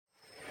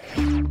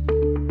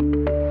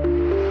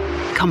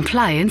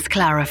Compliance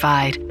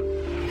Clarified,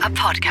 a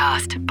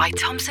podcast by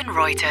Thomson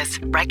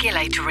Reuters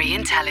Regulatory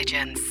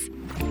Intelligence.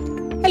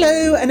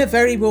 Hello and a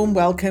very warm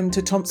welcome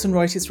to Thomson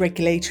Reuters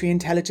Regulatory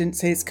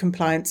Intelligence's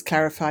Compliance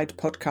Clarified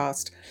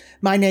podcast.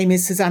 My name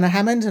is Susanna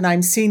Hammond and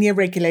I'm Senior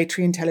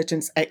Regulatory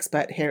Intelligence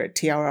Expert here at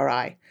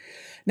TRRI.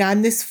 Now,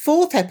 in this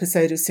fourth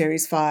episode of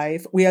Series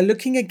 5, we are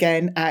looking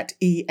again at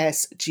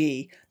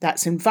ESG.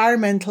 That's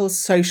environmental,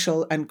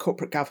 social and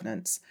corporate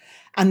governance.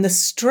 And the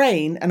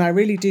strain, and I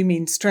really do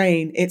mean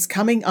strain, it's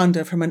coming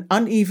under from an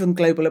uneven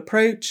global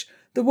approach,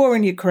 the war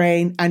in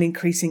Ukraine and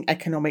increasing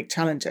economic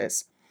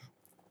challenges.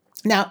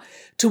 Now,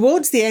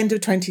 towards the end of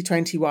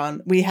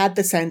 2021, we had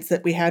the sense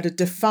that we had a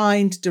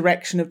defined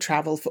direction of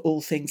travel for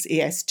all things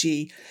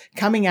ESG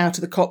coming out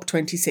of the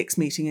COP26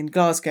 meeting in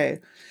Glasgow.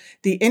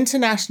 The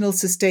International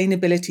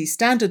Sustainability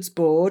Standards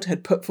Board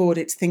had put forward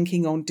its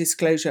thinking on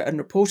disclosure and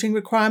reporting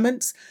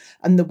requirements,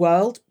 and the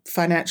world,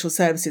 financial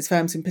services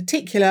firms in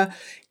particular,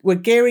 were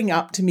gearing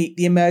up to meet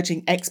the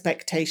emerging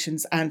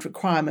expectations and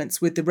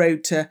requirements with the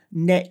road to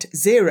net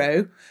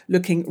zero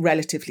looking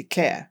relatively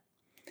clear.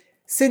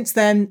 Since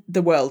then,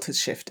 the world has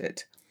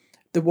shifted.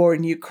 The war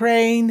in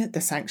Ukraine,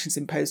 the sanctions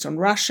imposed on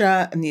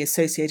Russia and the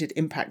associated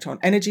impact on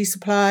energy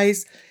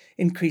supplies,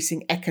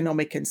 increasing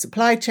economic and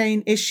supply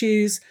chain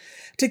issues,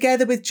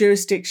 together with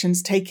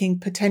jurisdictions taking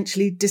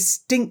potentially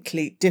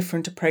distinctly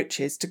different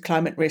approaches to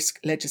climate risk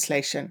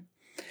legislation.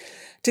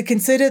 To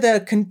consider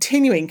the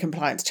continuing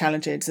compliance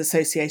challenges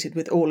associated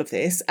with all of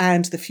this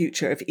and the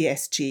future of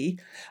ESG,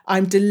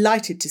 I'm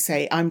delighted to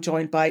say I'm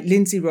joined by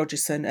Lindsay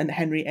Rogerson and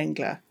Henry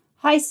Engler.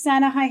 Hi,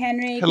 Susanna. Hi,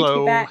 Henry. Hello. Good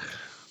to be back.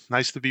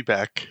 Nice to be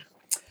back.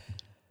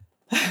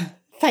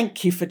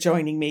 Thank you for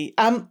joining me.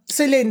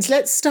 So, Linz,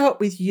 let's start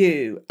with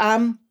you.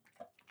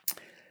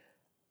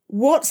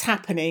 What's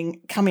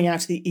happening coming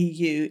out of the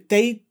EU?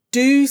 They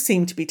do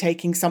seem to be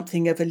taking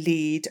something of a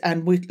lead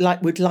and would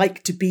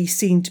like to be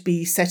seen to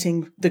be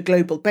setting the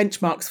global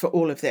benchmarks for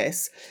all of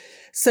this.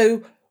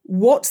 So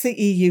what's the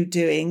EU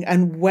doing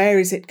and where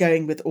is it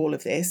going with all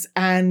of this?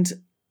 And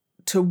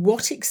to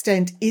what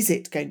extent is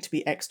it going to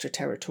be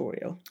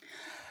extraterritorial?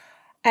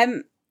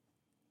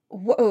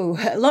 Whoa,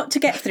 a lot to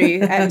get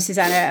through,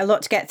 Susanna, a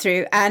lot to get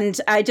through. And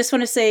I just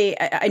want to say,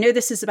 I know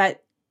this is about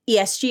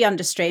ESG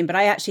under strain, but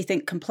I actually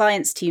think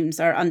compliance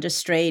teams are under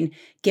strain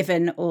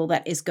given all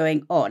that is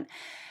going on.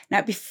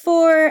 Now,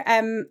 before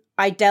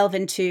I delve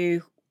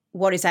into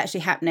what is actually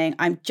happening,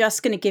 I'm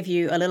just going to give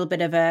you a little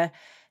bit of a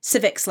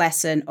civics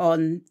lesson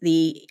on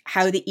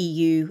how the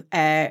EU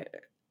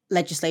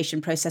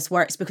legislation process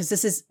works, because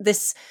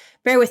this,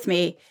 bear with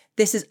me,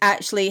 this is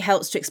actually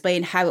helps to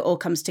explain how it all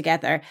comes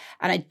together.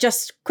 And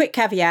quick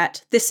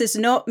caveat, this is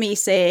not me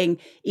saying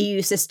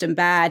EU system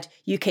bad,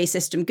 UK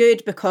system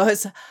good,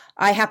 because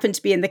I happen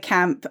to be in the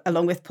camp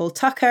along with Paul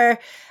Tucker,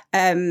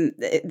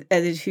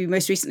 who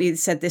most recently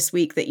said this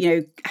week that,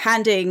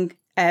 handing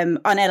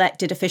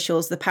unelected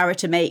officials the power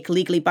to make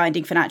legally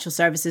binding financial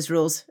services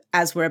rules,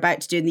 as we're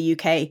about to do in the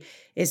UK,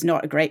 is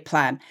not a great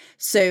plan.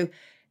 So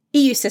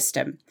EU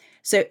system.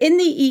 So in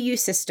the EU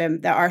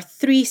system, there are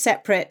three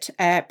separate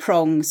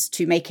prongs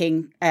to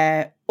making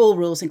all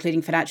rules,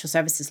 including financial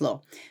services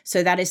law.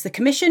 So that is the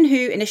Commission,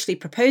 who initially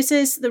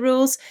proposes the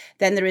rules.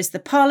 Then there is the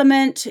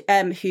Parliament,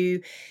 who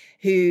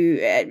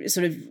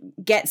sort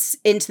of gets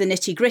into the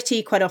nitty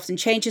gritty, quite often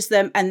changes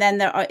them. And then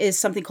there is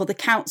something called the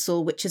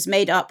Council, which is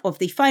made up of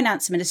the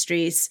finance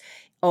ministries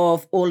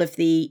of all of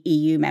the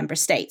EU member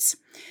states.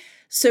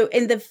 So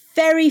in the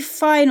very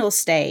final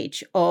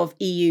stage of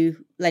EU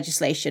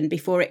legislation,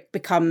 before it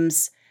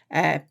becomes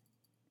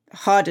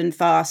hard and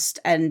fast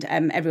and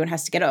everyone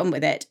has to get on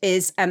with it,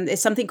 is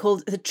something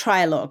called the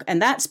trialogue.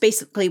 And that's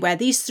basically where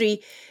these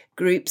three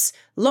groups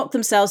lock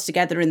themselves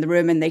together in the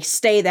room and they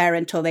stay there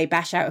until they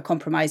bash out a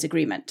compromise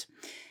agreement.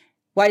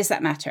 Why does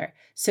that matter?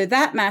 So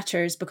that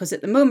matters because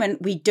at the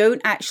moment we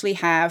don't actually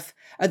have,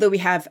 although we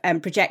have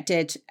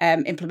projected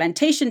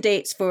implementation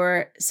dates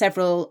for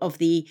several of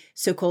the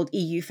so-called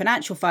EU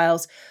financial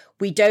files,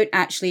 we don't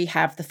actually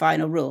have the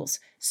final rules.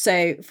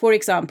 So, for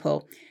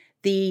example,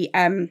 the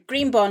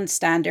Green Bond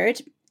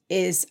Standard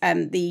is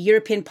the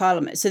European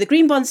Parliament. So the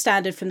Green Bond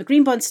Standard, from the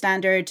Green Bond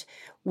Standard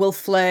will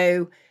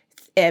flow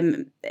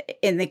in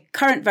the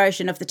current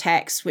version of the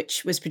text,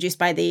 which was produced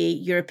by the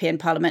European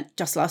Parliament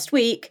just last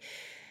week.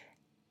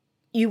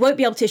 You won't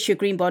be able to issue a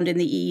green bond in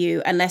the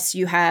EU unless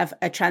you have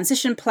a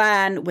transition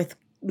plan with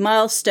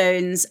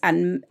milestones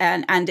and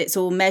it's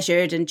all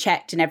measured and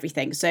checked and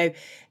everything. So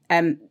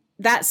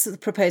that's the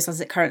proposal as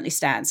it currently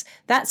stands.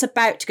 That's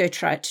about to go to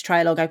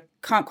trialogue. I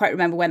can't quite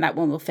remember when that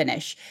one will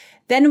finish.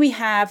 Then we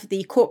have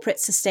the Corporate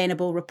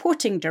Sustainable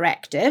Reporting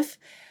Directive,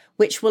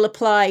 which will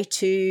apply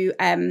to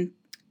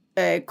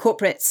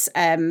corporates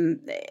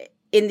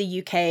in the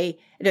UK.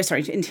 No,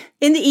 sorry,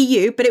 in the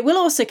EU, but it will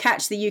also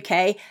catch the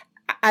UK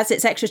as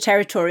it's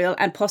extraterritorial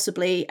and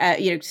possibly,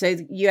 so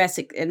the US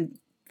and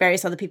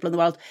various other people in the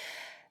world.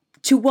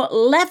 To what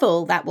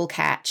level that will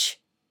catch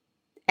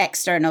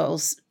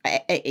externals,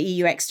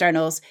 EU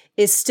externals,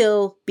 is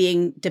still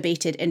being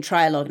debated in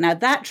trialogue. Now,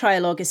 that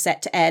trialogue is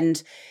set to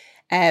end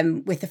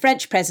With the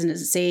French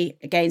presidency,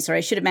 again, sorry,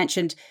 I should have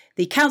mentioned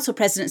the council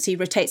presidency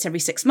rotates every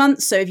 6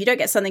 months. So if you don't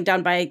get something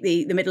done by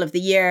the middle of the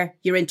year,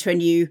 you're into a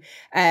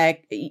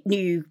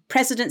new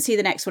presidency.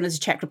 The next one is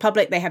the Czech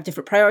Republic. They have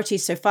different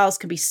priorities, so files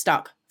can be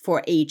stuck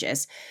for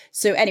ages.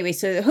 So anyway,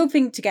 so they're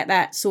hoping to get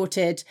that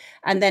sorted,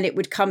 and then it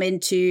would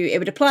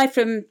apply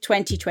from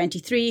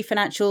 2023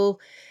 financial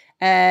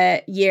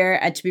year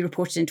and to be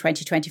reported in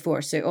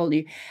 2024. So all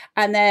new.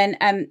 And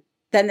then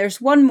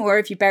there's one more,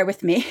 if you bear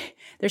with me.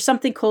 There's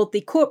something called the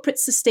Corporate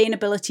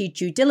Sustainability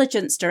Due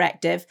Diligence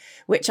Directive,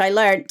 which I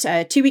learned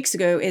 2 weeks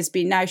ago is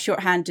being now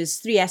shorthand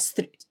as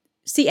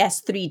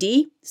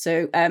CS3D.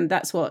 So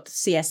that's what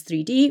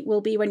CS3D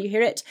will be when you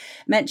hear it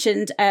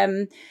mentioned.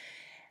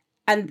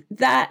 And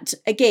that,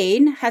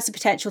 again, has the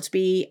potential to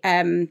be,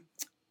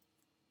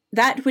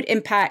 that would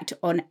impact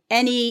on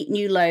any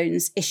new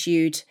loans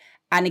issued.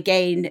 And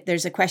again,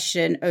 there's a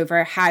question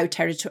over how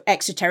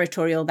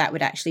extraterritorial that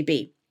would actually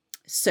be.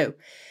 So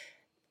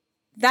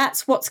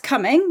that's what's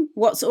coming.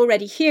 What's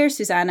already here,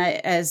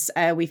 Susanna, as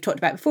we've talked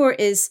about before,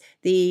 is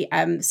the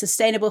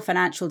Sustainable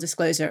Financial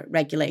Disclosure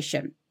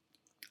Regulation.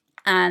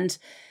 And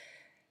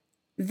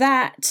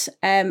that,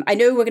 I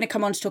know we're going to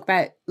come on to talk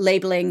about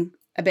labelling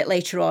a bit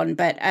later on,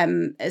 but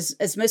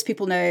as most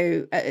people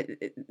know,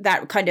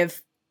 that kind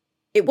of,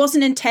 it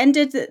wasn't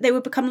intended that they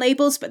would become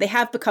labels, but they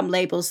have become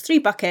labels, 3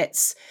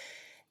 buckets.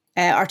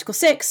 Article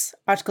 6,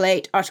 Article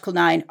 8, Article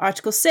 9.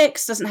 Article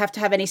 6 doesn't have to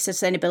have any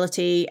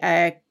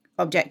sustainability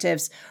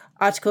objectives.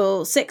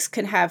 Article 6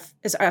 can have,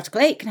 as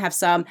Article 8 can have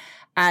some,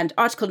 and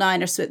Article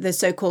 9 are the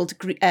so-called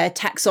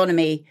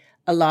taxonomy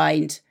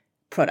aligned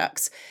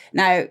products.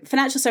 Now,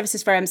 financial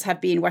services firms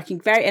have been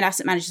working and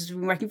asset managers have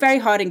been working very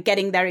hard in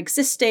getting their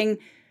existing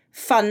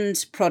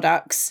fund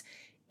products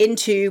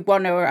into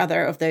one or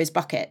other of those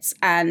buckets.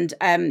 And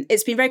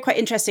it's been quite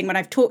interesting when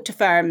I've talked to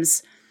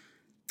firms,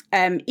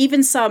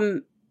 even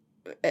some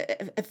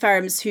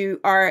firms who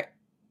are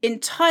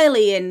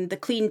entirely in the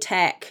clean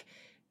tech,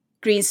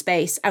 green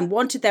space and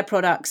wanted their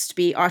products to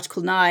be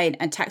Article 9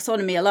 and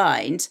taxonomy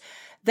aligned,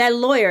 their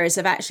lawyers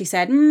have actually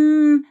said,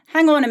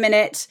 hang on a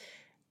minute,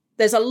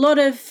 there's a lot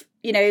of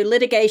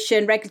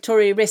litigation,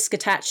 regulatory risk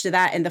attached to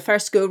that in the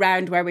first go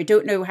round where we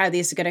don't know how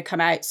these are going to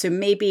come out. So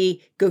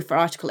maybe go for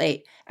Article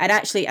 8. And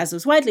actually, as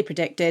was widely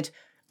predicted,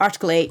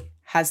 Article 8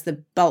 has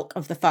the bulk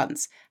of the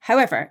funds.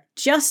 However,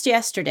 just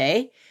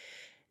yesterday,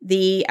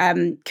 the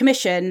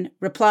Commission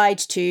replied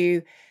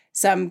to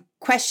some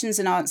questions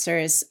and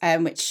answers,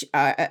 which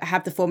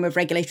have the form of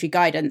regulatory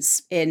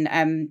guidance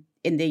in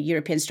the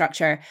European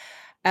structure.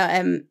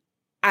 And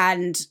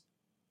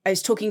I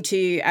was talking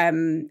to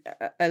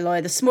a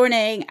lawyer this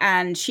morning,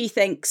 and she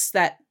thinks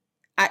that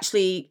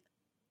actually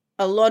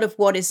a lot of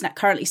what is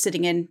currently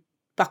sitting in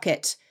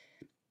bucket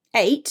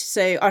 8,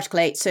 so Article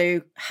 8,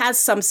 so has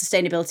some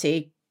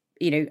sustainability,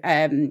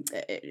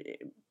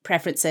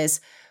 preferences,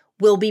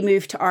 will be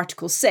moved to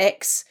Article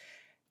 6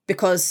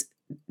 because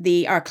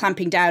they are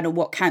clamping down on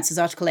what counts as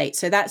Article 8.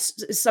 So that's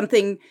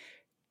something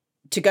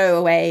to go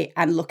away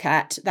and look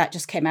at. That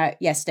just came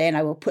out yesterday, and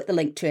I will put the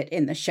link to it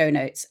in the show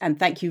notes. And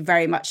thank you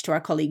very much to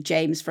our colleague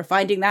James for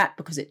finding that,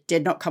 because it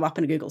did not come up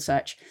in a Google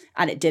search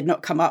and it did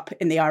not come up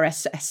in the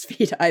RSS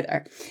feed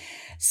either.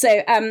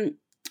 So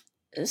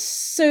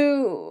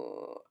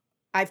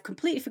I've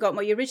completely forgotten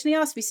what you originally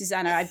asked me,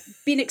 Susanna. I've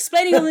been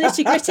explaining all the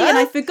nitty-gritty and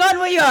I've forgotten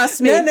what you asked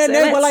me. No.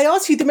 Well, I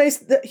asked you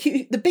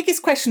the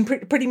biggest question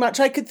pretty much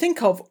I could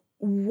think of.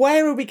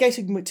 Where are we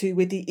getting to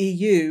with the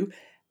EU?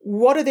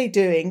 What are they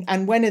doing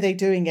and when are they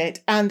doing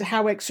it, and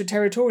how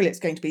extraterritorial it's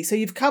going to be? So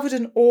you've covered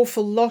an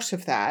awful lot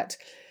of that.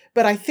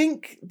 But I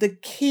think the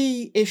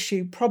key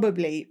issue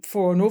probably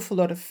for an awful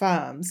lot of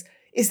firms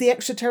is the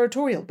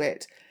extraterritorial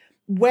bit.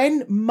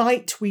 When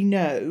might we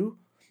know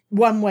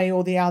one way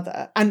or the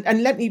other?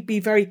 And let me be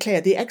very clear,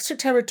 the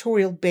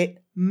extraterritorial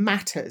bit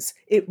matters.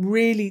 It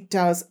really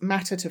does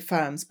matter to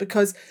firms,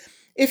 because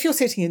if you're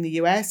sitting in the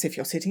US, if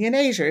you're sitting in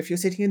Asia, if you're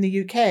sitting in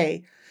the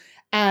UK,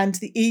 and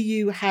the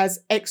EU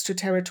has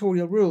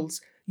extraterritorial rules,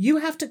 you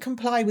have to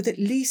comply with at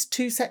least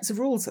 2 sets of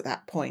rules at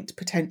that point,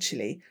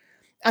 potentially.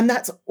 And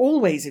that's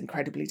always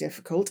incredibly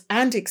difficult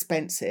and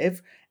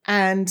expensive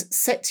and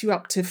sets you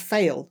up to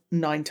fail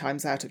 9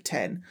 times out of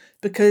 10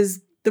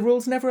 because the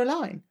rules never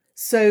align.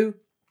 So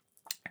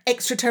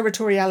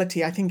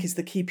extraterritoriality, I think, is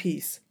the key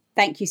piece.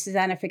 Thank you,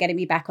 Susanna, for getting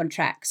me back on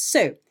track.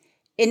 So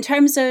in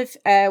terms of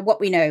what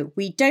we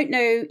don't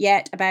know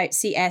yet about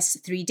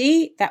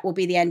CS3D. That will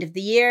be the end of the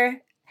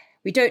year.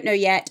 We don't know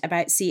yet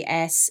about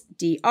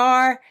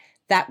CSDR.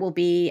 That will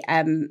be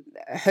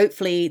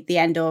hopefully the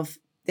end of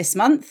this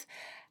month,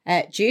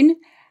 June.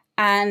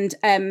 And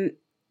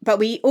but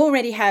we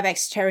already have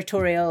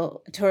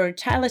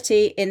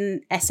extraterritoriality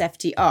in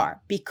SFDR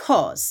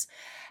because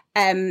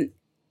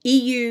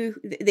EU,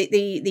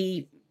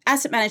 the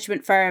asset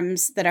management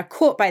firms that are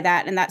caught by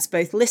that, and that's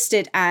both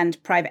listed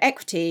and private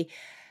equity,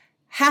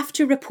 have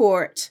to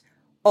report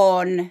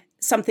on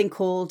something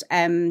called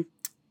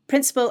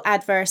principal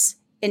adverse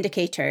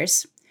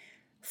indicators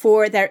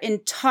for their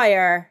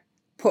entire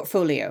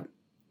portfolio.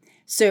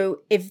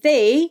 So if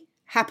they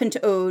happen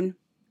to own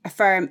a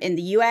firm in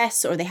the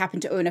US, or they happen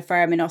to own a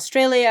firm in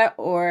Australia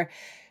or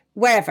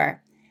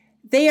wherever,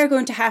 they are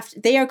going to have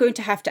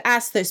to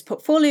ask those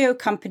portfolio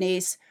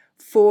companies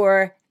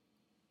for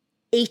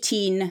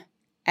 18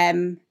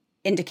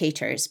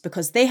 indicators,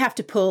 because they have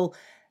to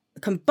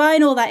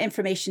combine all that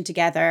information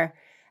together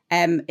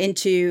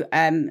into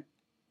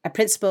a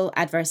principal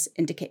adverse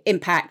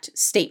impact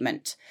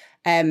statement.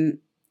 And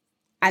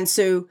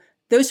so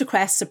those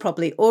requests are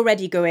probably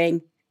already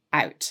going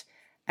out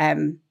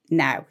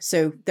now.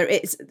 So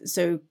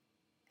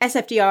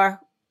SFDR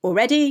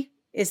already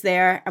is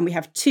there, and we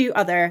have 2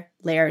 other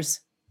layers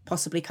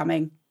possibly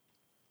coming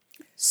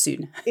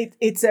soon.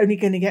 It's only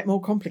going to get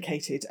more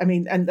complicated. I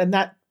mean, and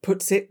that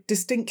puts it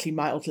distinctly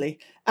mildly.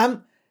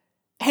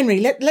 Henry,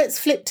 let's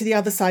flip to the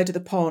other side of the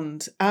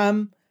pond.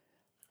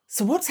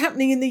 So what's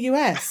happening in the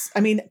US? I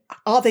mean,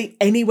 are they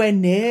anywhere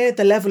near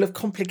the level of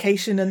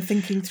complication and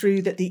thinking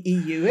through that the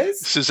EU is?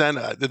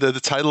 Susanna, the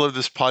title of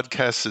this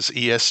podcast is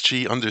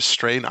ESG Under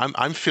Strain.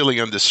 I'm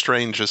feeling under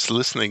strain just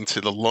listening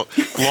to the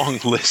long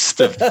list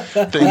of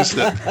things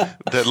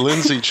that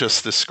Lindsay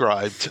just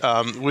described,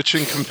 which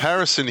in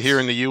comparison here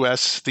in the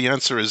US, the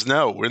answer is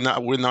no.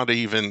 We're not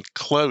even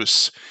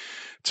close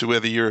to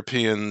where the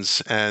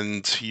Europeans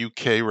and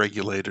UK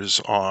regulators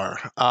are.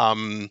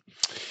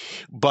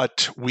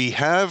 But we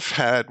have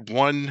had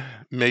one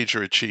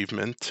major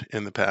achievement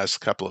in the past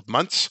couple of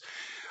months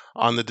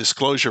on the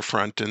disclosure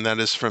front, and that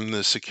is from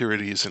the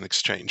Securities and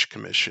Exchange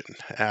Commission.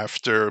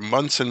 After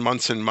months and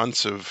months and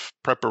months of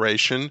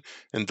preparation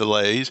and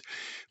delays,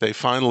 they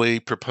finally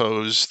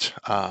proposed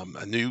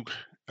a new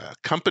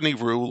company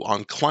rule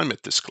on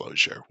climate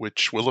disclosure,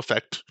 which will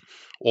affect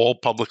all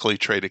publicly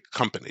traded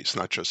companies,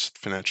 not just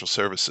financial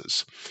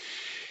services.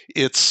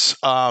 It's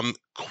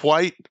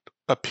quite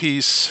a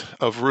piece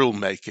of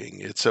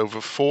rulemaking. It's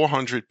over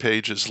 400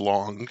 pages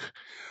long.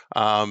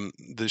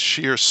 The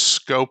sheer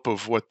scope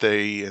of what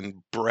they,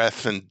 and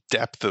breadth and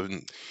depth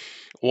and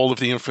all of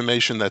the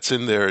information that's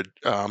in there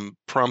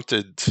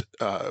prompted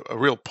a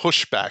real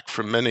pushback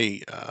from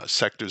many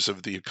sectors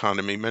of the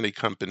economy, many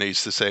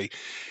companies to say,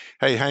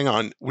 hey, hang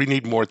on, we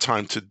need more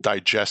time to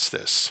digest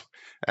this.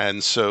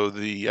 And so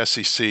the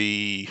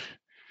SEC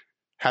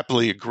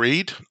happily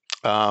agreed.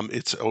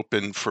 It's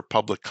open for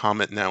public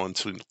comment now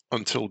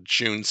until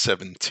June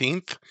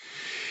 17th.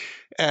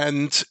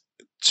 And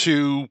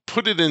to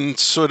put it in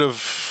sort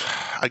of,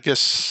 I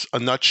guess, a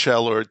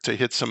nutshell, or to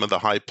hit some of the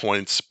high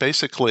points,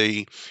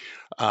 basically,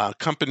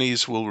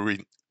 companies will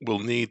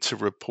need to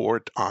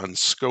report on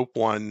Scope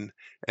 1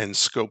 and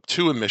Scope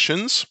 2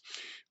 emissions,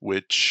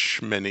 which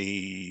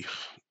many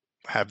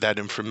have that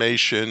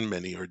information,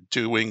 many are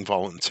doing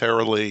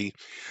voluntarily.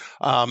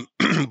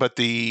 But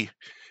the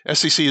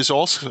SEC is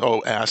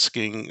also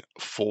asking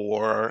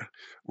for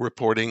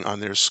reporting on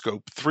their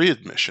Scope 3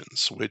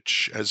 emissions,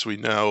 which, as we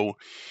know,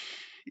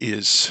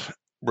 is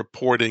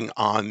reporting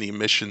on the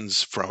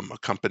emissions from a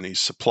company's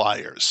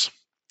suppliers.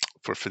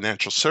 For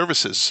financial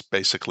services,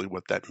 basically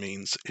what that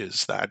means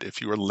is that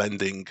if you are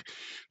lending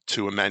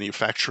to a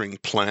manufacturing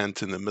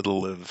plant in the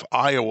middle of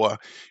Iowa,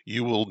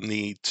 you will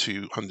need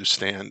to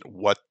understand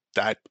what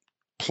that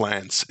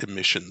plant's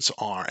emissions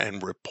are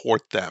and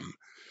report them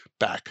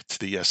back to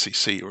the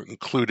SEC, or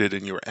include it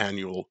in your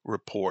annual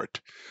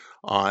report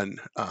on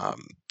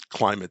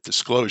climate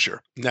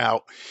disclosure.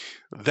 Now,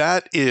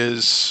 that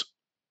is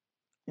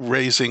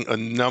raising a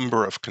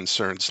number of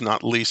concerns,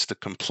 not least the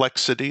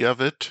complexity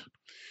of it,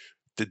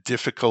 the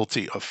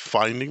difficulty of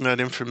finding that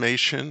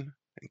information,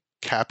 and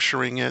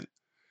capturing it,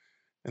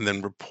 and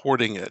then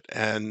reporting it.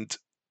 And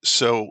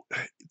so,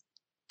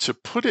 to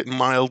put it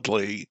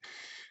mildly,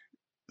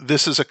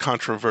 this is a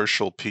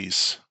controversial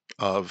piece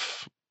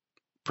of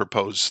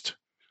proposed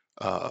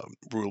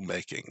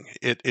rulemaking.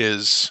 It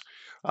is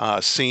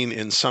seen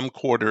in some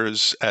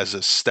quarters as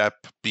a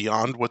step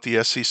beyond what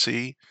the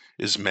SEC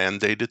is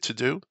mandated to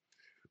do.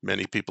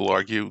 Many people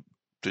argue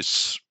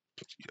this.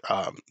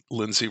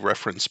 Lindsay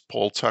referenced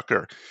Paul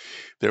Tucker.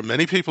 There are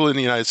many people in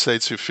the United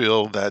States who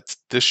feel that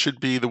this should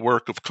be the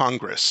work of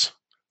Congress,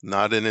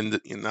 not an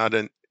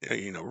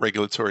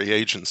regulatory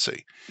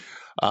agency.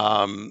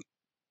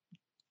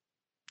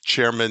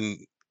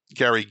 Chairman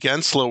Gary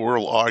Gensler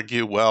will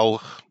argue,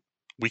 well,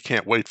 we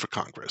can't wait for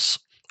Congress.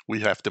 We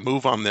have to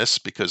move on this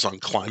because on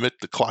climate,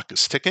 the clock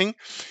is ticking.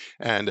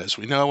 And as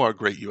we know, our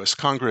great U.S.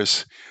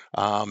 Congress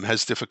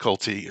has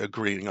difficulty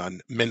agreeing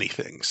on many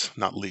things,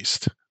 not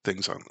least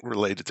things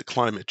related to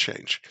climate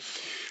change.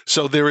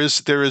 So there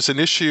is an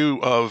issue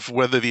of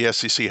whether the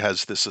SEC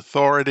has this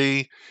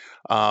authority.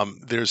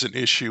 There's an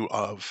issue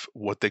of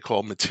what they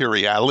call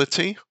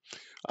materiality.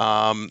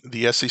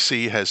 The SEC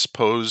has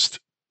proposed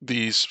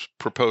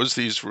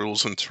these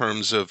rules in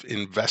terms of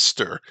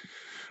investor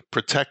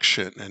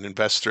protection and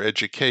investor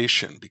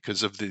education,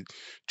 because of the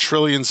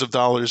trillions of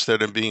dollars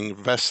that are being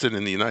invested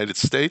in the United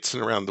States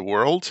and around the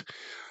world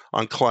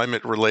on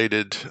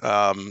climate-related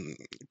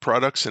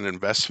products and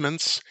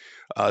investments.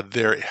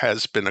 There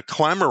has been a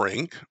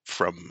clamoring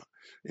from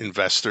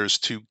investors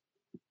to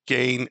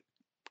gain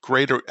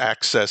greater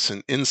access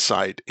and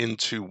insight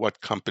into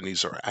what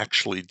companies are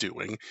actually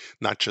doing,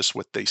 not just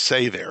what they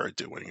say they are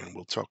doing. And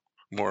we'll talk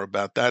more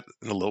about that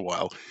in a little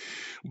while.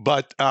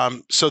 But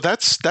so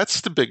that's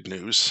the big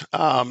news.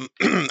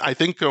 I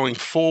think going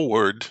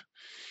forward,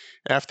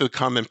 after the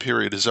comment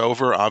period is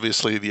over,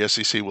 obviously the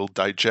SEC will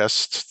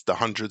digest the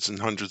hundreds and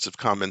hundreds of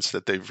comments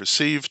that they've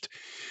received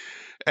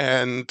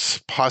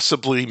and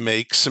possibly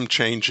make some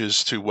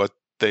changes to what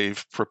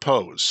they've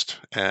proposed.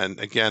 And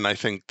again, I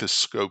think the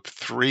Scope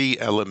 3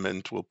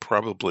 element will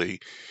probably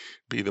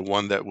be the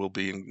one that will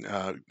be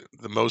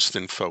the most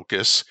in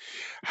focus.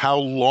 How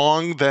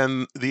long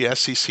then the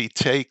SEC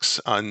takes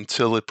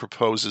until it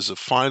proposes a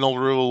final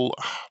rule,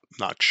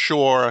 not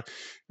sure.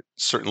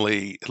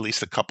 Certainly at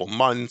least a couple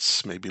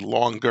months, maybe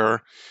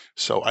longer.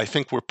 So I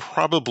think we're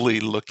probably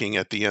looking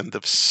at the end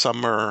of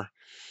summer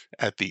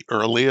at the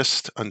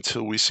earliest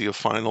until we see a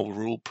final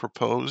rule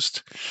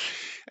proposed.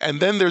 And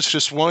then there's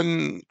just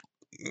one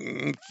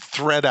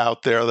thread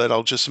out there that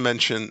I'll just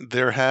mention.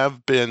 There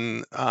have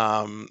been,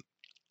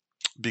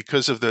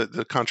 because of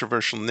the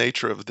controversial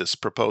nature of this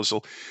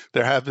proposal,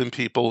 there have been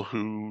people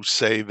who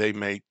say they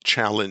may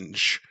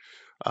challenge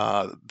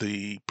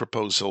the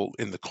proposal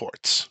in the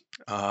courts.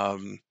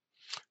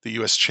 The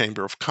U.S.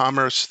 Chamber of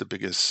Commerce, the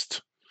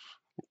biggest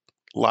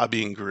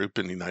lobbying group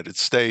in the United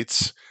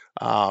States,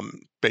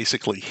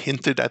 basically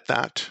hinted at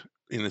that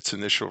in its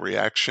initial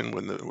reaction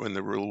when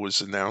the rule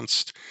was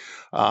announced.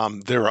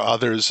 There are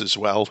others as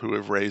well who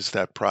have raised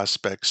that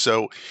prospect.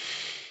 So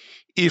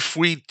if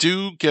we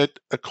do get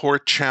a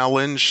court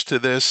challenge to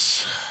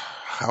this,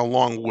 how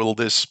long will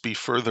this be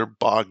further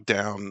bogged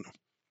down?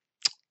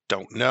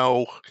 Don't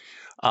know.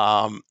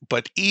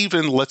 But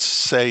even, let's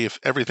say, if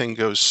everything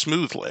goes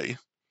smoothly,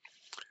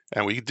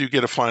 and we do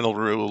get a final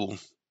rule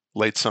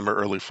late summer,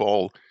 early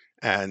fall,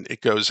 and it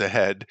goes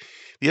ahead,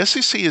 the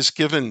SEC has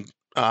given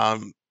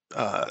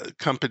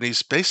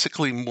companies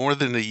basically more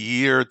than a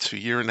year to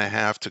year and a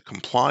half to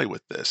comply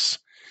with this.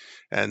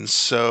 And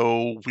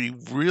so we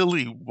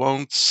really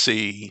won't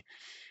see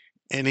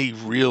any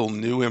real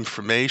new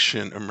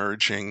information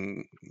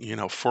emerging,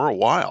 for a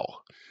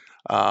while.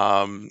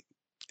 And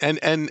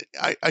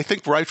I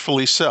think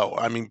rightfully so.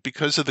 I mean,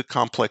 because of the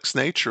complex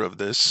nature of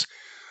this,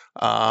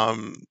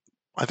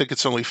 I think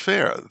it's only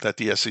fair that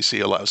the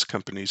SEC allows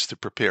companies to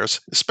prepare,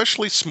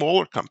 especially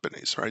smaller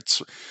companies, right?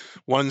 So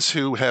ones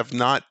who have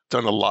not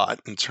done a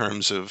lot in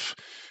terms of,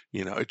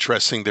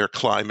 addressing their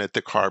climate,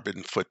 their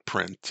carbon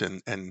footprint,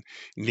 and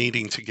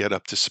needing to get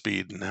up to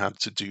speed and how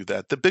to do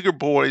that. The bigger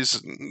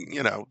boys,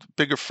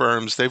 bigger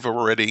firms, they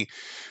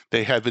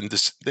have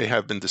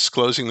been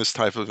disclosing this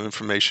type of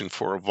information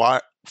for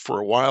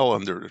a while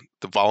under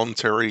the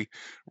voluntary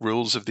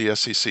rules of the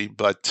SEC,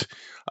 but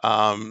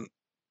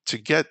to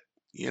get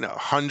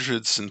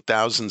hundreds and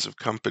thousands of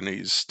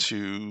companies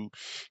to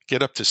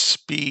get up to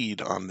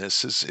speed on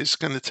this is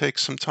going to take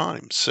some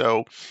time.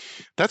 So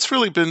that's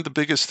really been the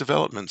biggest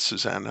development,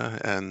 Susanna.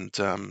 And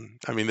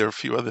I mean, there are a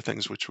few other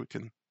things which we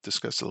can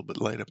discuss a little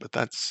bit later, but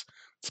it's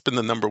been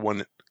the number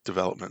one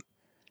development.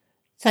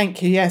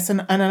 Thank you. Yes.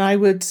 And I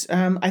would,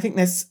 I think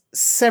there's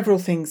several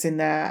things in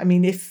there. I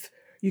mean, if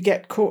you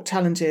get court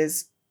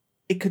challenges,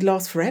 it could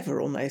last forever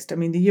almost. I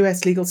mean, the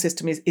US legal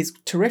system is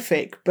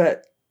terrific,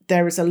 but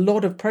there is a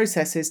lot of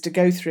processes to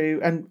go through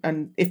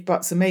and if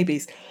buts and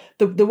maybes.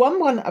 The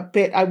one a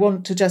bit I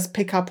want to just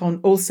pick up on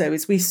also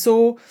is we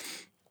saw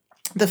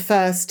the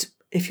first,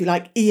 if you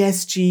like,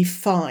 ESG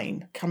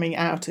fine coming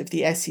out of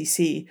the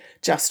SEC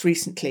just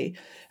recently.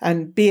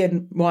 And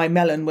BNY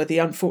Mellon were the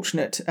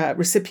unfortunate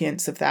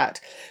recipients of that.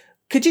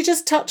 Could you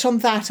just touch on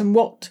that and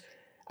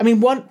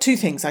two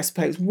things, I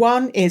suppose.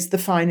 One is the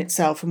fine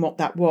itself and what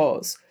that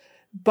was.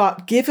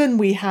 But given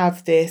we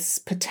have this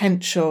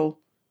potentially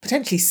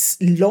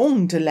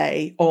long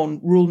delay on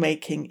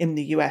rulemaking in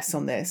the US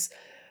on this,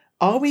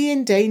 are we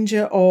in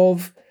danger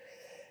of,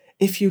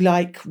 if you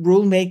like,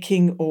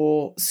 rulemaking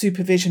or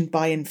supervision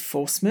by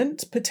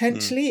enforcement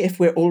potentially if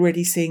we're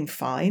already seeing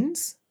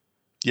fines?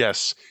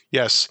 Yes.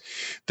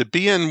 The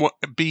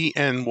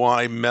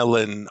BNY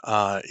Mellon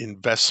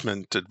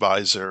investment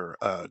advisor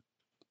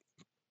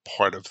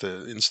part of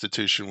the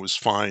institution was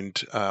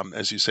fined,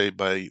 as you say,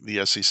 by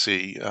the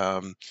SEC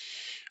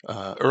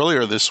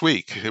earlier this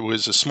week. It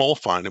was a small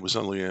fine. It was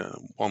only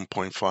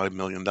 $1.5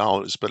 million,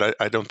 but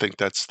I don't think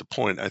that's the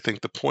point. I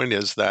think the point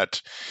is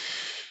that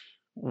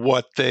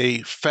what they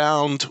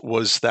found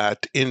was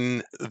that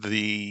in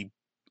the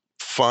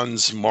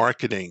fund's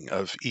marketing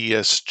of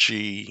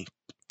ESG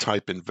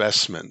type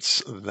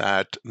investments,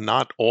 that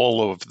not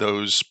all of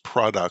those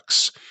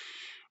products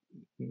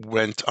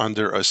went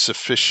under a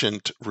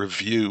sufficient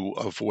review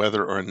of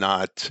whether or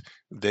not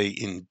they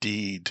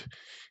indeed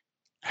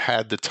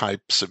had the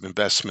types of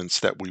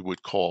investments that we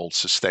would call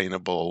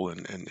sustainable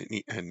and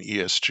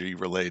ESG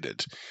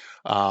related.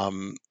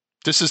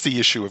 This is the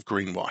issue of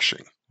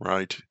greenwashing,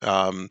 right?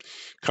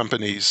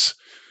 Companies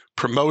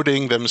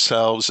promoting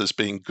themselves as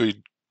being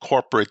good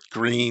corporate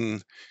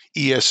green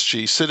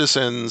ESG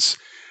citizens,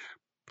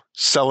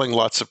 selling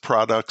lots of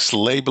products,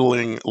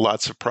 labeling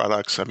lots of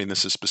products. I mean,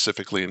 this is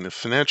specifically in the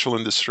financial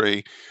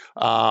industry,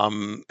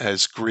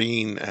 as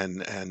green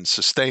and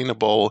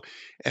sustainable.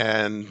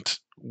 And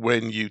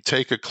when you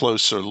take a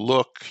closer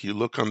look, you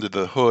look under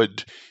the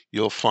hood,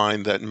 you'll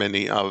find that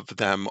many of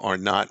them are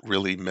not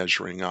really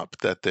measuring up,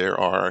 that there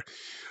are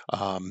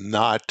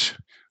not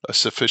a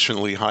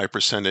sufficiently high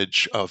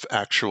percentage of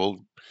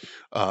actual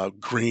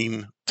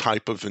green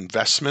type of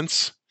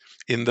investments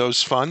in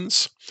those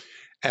funds.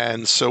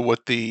 And so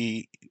what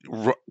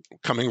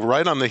coming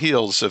right on the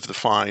heels of the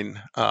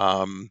fine,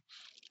 the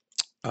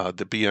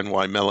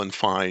BNY Mellon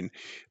fine,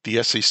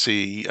 the SEC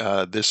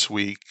this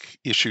week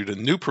issued a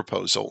new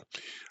proposal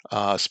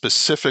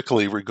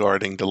specifically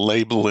regarding the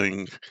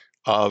labeling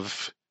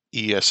of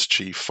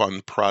ESG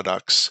fund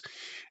products,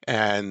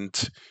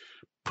 and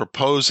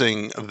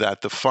proposing that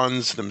the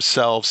funds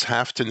themselves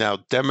have to now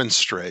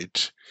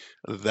demonstrate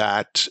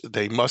that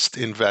they must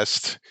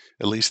invest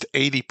at least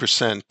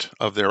 80%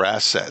 of their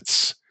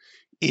assets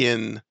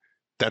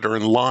that are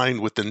in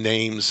line with the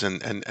names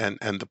and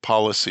the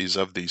policies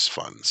of these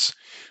funds.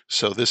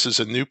 So this is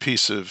a new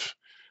piece of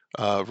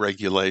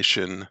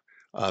regulation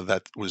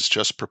that was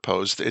just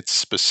proposed. It's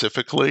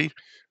specifically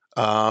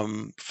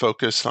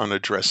focused on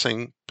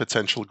addressing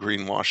potential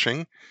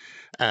greenwashing,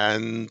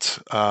 and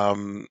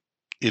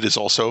it is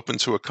also open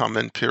to a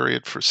comment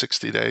period for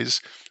 60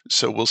 days.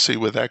 So we'll see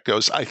where that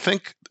goes. I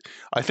think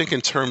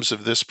in terms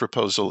of this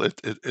proposal,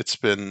 it's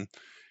been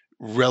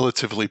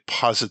relatively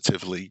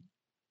positively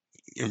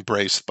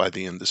embraced by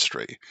the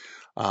industry.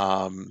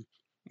 Yeah,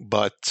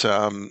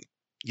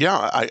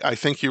 I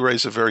think you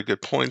raise a very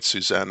good point,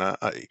 Susanna.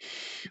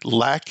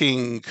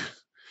 Lacking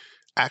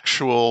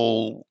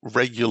actual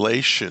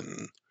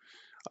regulation,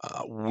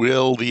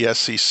 will the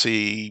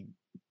SEC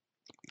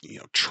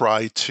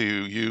try to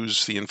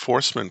use the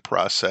enforcement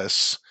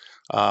process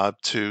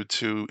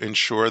to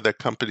ensure that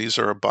companies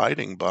are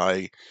abiding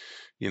by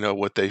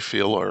what they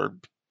feel are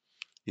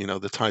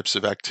the types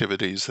of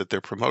activities that they're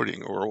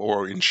promoting,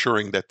 or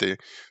ensuring that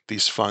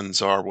these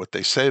funds are what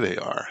they say they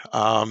are.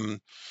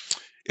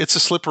 It's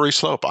a slippery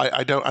slope.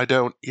 I don't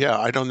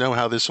know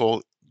how this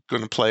all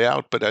going to play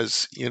out, but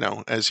as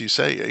you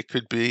say, it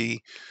could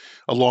be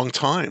a long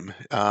time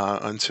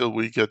until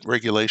we get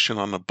regulation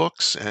on the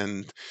books.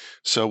 And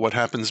so what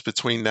happens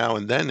between now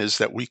and then is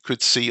that we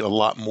could see a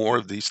lot more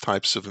of these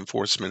types of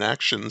enforcement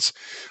actions.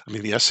 I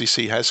mean, the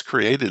SEC has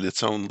created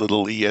its own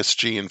little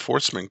ESG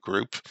enforcement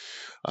group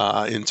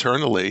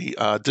internally,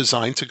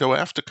 designed to go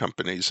after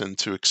companies and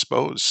to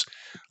expose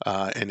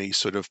any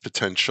sort of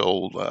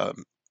potential,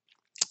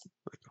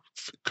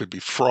 could be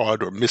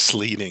fraud or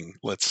misleading,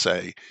 let's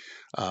say,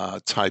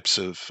 types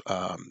of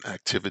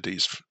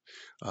activities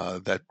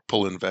that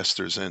pull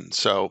investors in.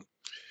 So,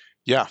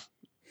 yeah,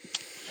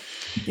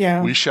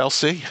 we shall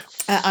see.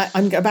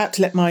 I'm about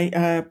to let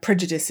my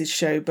prejudices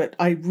show, but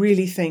I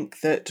really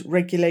think that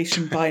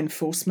regulation by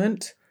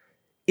enforcement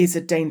is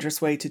a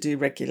dangerous way to do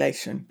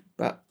regulation.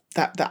 But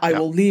that I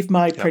will leave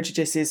my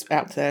prejudices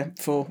out there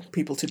for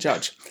people to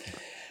judge.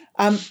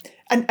 And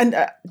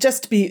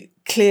just to be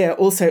clear,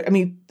 also, I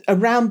mean,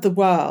 around the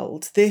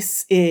world,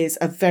 this is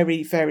a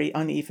very, very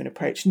uneven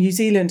approach. New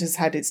Zealand has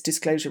had its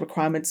disclosure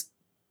requirements,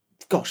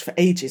 for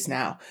ages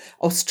now.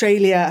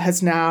 Australia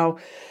has now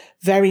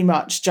very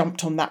much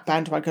jumped on that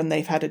bandwagon.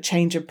 They've had a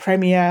change of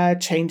premier,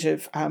 change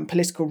of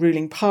political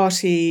ruling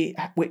party,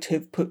 which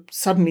have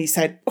suddenly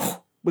said,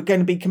 we're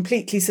going to be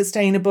completely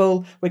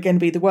sustainable. We're going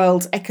to be the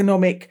world's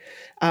economic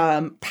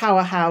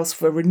powerhouse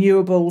for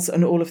renewables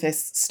and all of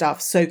this stuff.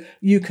 So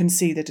you can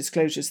see the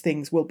disclosures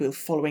things will be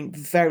following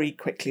very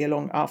quickly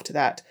along after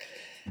that.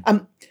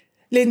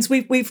 Linz,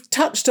 we've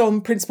touched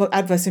on principal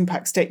adverse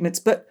impact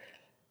statements, but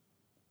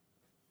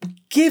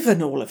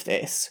given all of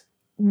this,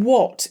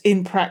 what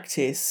in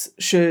practice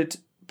should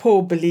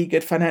poor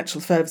beleaguered financial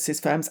services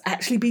firms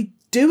actually be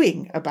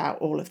doing about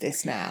all of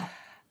this now?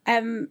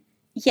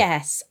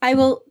 Yes, I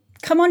will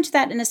come on to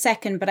that in a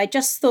second, but I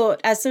just thought,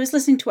 as I was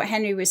listening to what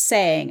Henry was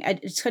saying,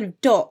 it's kind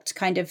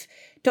of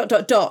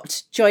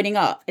dot, joining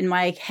up in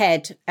my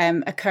head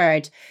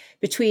occurred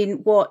between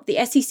what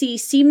the SEC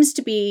seems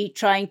to be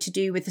trying to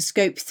do with the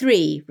Scope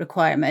 3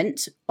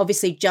 requirement,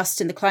 obviously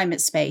just in the climate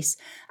space,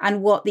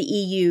 and what the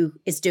EU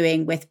is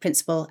doing with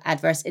principal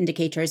adverse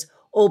indicators,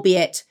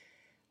 albeit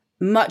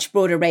much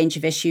broader range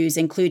of issues,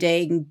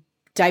 including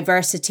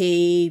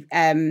diversity,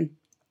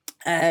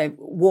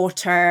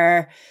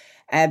 water,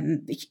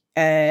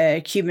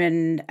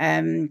 human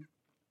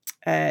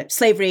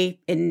slavery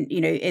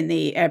in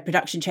the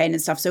production chain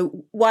and stuff.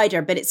 So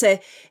wider, but it's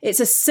a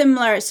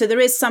similar. So there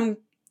is some.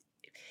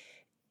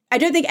 I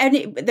don't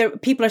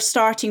think people are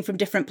starting from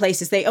different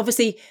places. They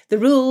obviously, the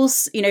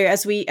rules,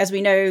 as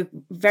we know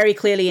very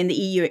clearly in the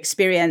EU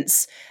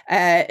experience,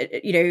 I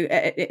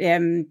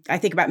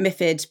think about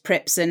MiFID,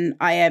 PRIPS and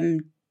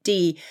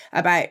IMD,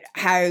 about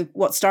how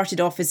what started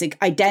off as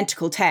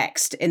identical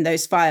text in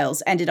those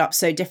files ended up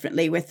so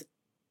differently with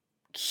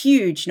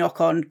huge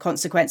knock-on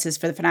consequences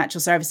for the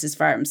financial services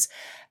firms.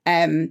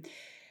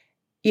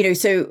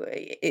 So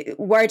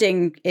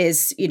wording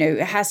is,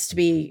 it has to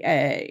be,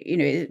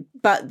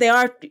 but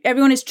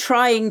everyone is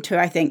trying to,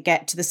 I think,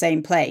 get to the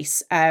same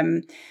place.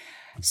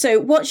 So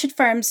what should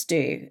firms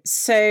do?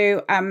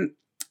 So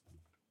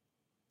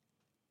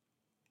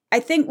I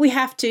think we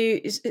have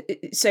to,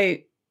 so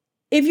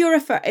if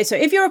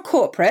you're a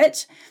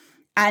corporate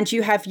and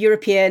you have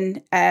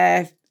European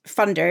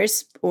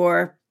funders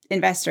or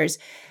investors,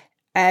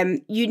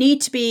 you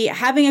need to be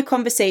having a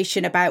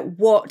conversation about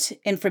what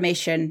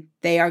information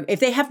they are. If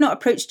they have not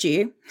approached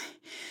you,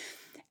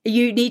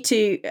 you need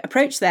to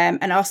approach them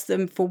and ask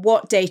them for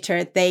what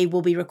data they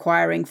will be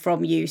requiring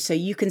from you so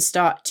you can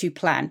start to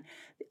plan.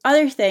 The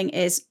other thing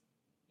is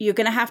you're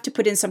going to have to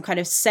put in some kind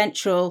of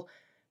central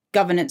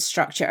governance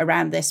structure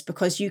around this,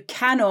 because you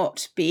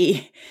cannot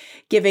be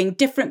giving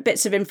different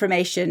bits of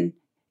information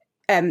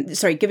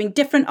giving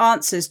different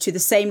answers to the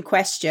same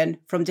question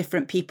from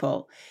different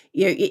people.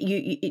 So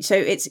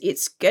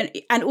it's going,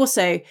 and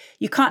also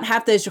you can't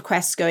have those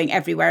requests going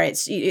everywhere.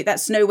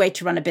 That's no way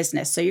to run a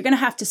business. So you're going to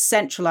have to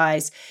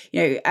centralize.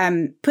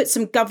 Put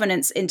some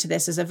governance into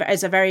this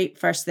as a very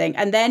first thing,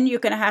 and then you're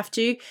going to have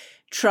to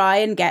try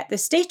and get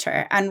this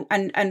data and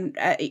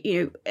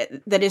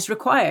that is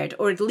required,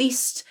 or at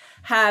least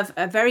have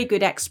a very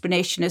good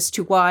explanation as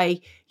to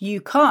why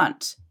you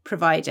can't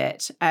provide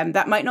it.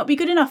 That might not be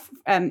good enough,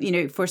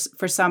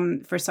 for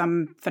some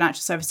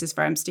financial services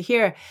firms to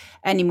hear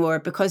anymore,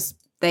 because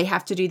they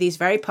have to do these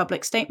very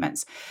public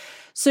statements.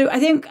 So I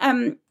think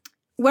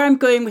where I'm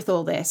going with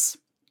all this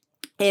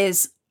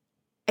is,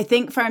 I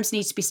think firms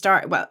need to be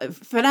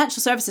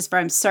financial services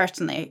firms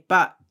certainly,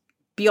 but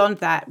beyond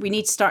that, we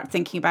need to start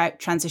thinking about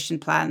transition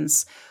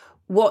plans,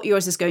 what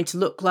yours is going to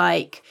look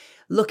like,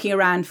 looking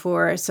around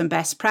for some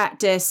best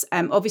practice.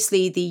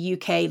 Obviously, the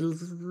UK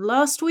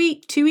last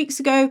week, 2 weeks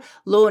ago,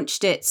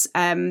 launched its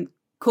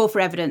call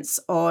for evidence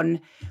on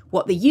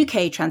what the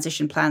UK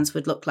transition plans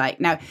would look like.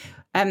 Now,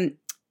 I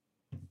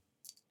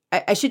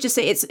should just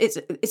say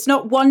it's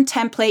not one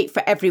template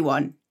for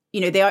everyone.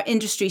 They are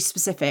industry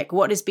specific.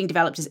 What is being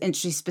developed is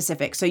industry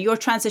specific. So your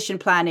transition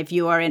plan, if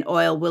you are in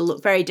oil, will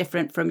look very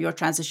different from your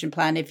transition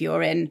plan if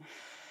you're in,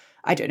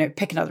 I don't know,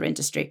 pick another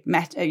industry.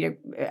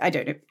 I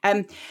don't know.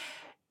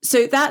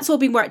 So that's all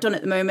being worked on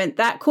at the moment.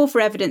 That call for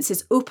evidence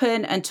is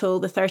open until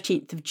the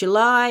 13th of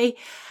July.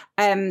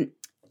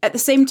 At the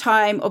same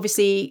time,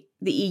 obviously,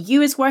 the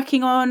EU is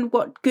working on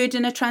what good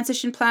in a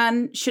transition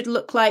plan should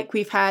look like.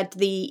 We've had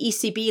the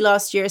ECB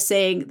last year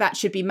saying that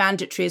should be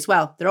mandatory as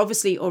well. They're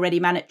obviously already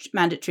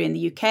mandatory in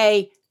the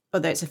UK,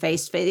 although it's a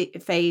phase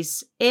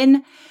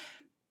in.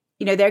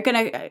 They're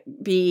going to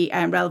be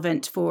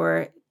relevant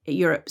for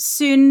Europe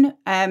soon.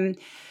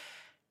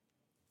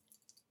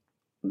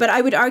 But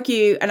I would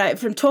argue, and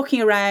from talking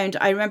around,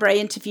 I remember I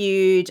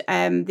interviewed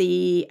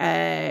the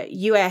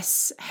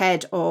US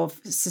head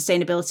of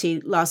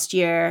sustainability last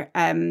year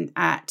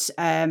at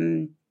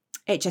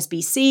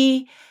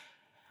HSBC.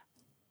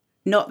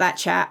 Not that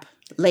chap,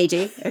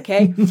 lady,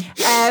 okay?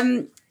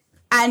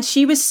 And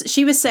she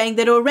was saying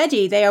that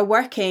already they are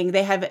working.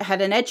 They have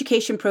had an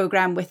education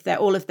program with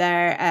all of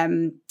their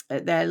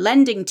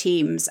lending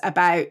teams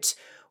about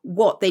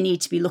what they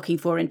need to be looking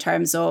for in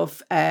terms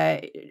of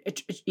a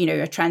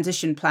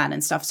transition plan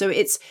and stuff. So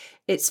it's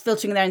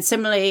filtering there. And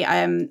similarly,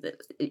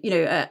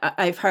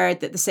 I've heard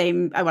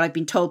that I've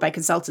been told by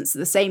consultants that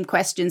the same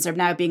questions are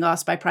now being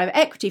asked by private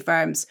equity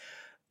firms,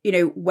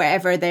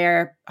 wherever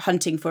they're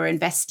hunting for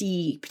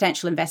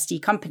potential investee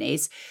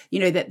companies,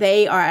 that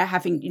they are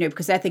having,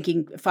 because they're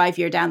thinking 5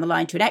 year down the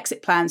line to an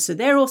exit plan. So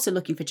they're also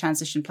looking for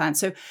transition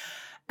plans. So,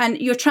 and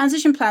your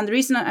transition plan, the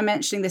reason I'm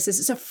mentioning this is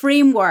it's a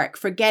framework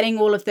for getting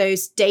all of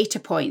those data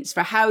points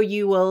for how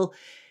you will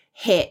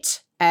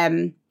hit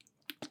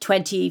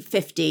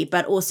 2050,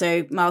 but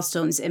also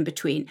milestones in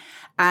between.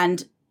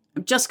 And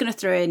I'm just going to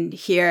throw in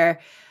here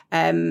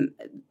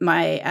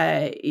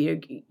my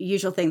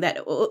usual thing that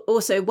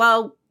also,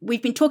 while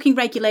we've been talking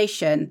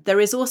regulation,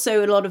 there is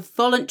also a lot of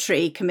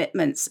voluntary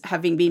commitments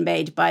having been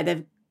made by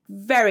the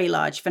very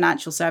large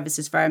financial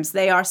services firms.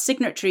 They are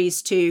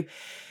signatories to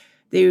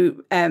the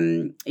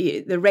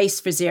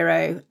Race for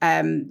Zero,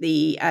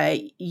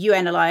 the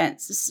UN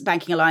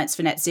Banking Alliance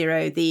for Net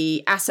Zero,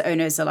 the Asset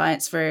Owners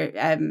Alliance for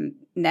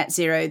Net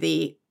Zero,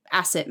 the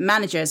Asset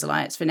Managers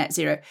Alliance for Net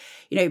Zero.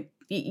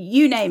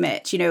 You name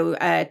it.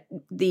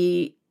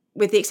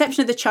 With the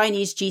exception of the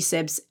Chinese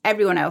GSIBs,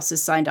 everyone else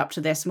has signed up to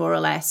this more or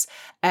less.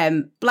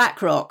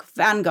 BlackRock,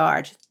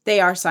 Vanguard, they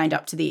are signed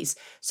up to these.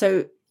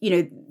 So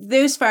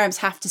those firms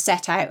have to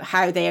set out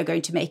how they are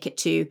going to make it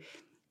to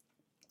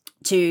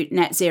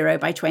net zero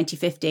by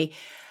 2050.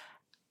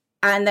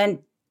 And then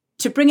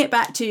to bring it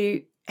back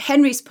to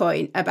Henry's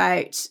point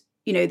about,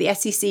 the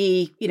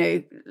SEC,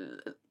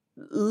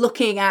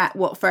 looking at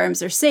what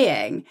firms are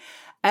saying,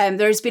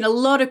 there's been a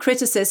lot of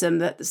criticism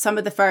that some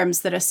of the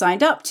firms that are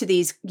signed up to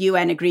these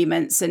UN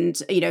agreements and,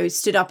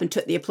 stood up and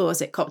took the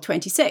applause at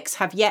COP26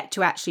 have yet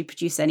to actually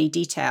produce any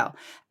detail.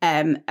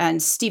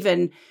 And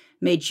Stephen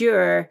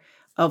Majeur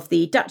of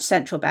the Dutch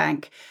Central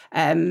Bank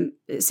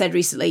said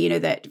recently,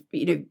 that,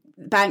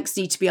 banks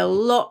need to be a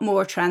lot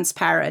more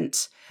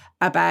transparent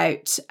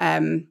about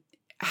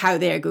how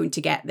they're going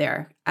to get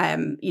there.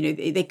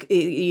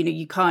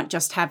 You can't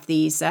just have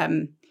these.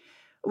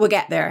 We'll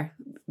get there,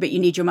 but you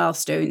need your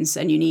milestones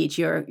and you need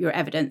your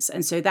evidence,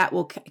 and so that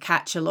will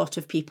catch a lot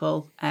of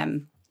people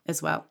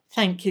as well.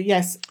 Thank you.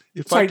 Yes.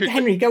 Sorry,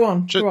 Henry, go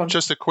on.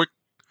 Just a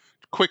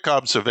quick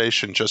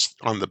observation, just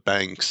on the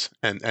banks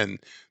and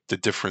the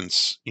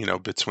difference,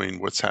 between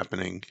what's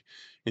happening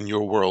in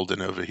your world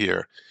and over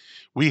here.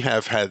 We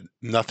have had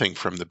nothing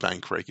from the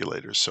bank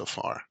regulators so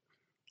far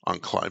on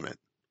climate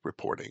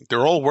reporting.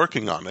 They're all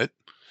working on it.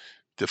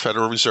 The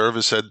Federal Reserve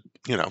has said,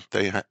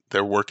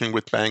 they're working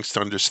with banks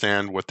to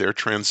understand what their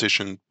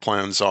transition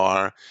plans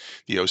are.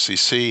 The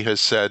OCC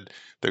has said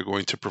they're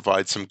going to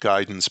provide some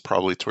guidance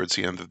probably towards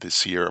the end of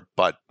this year,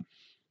 but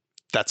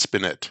that's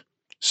been it.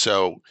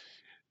 So,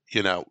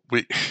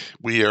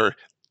 we are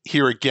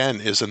here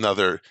again is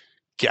another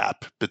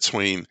gap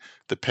between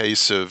the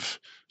pace of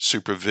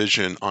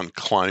supervision on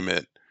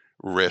climate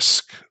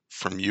risk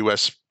from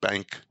U.S.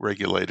 bank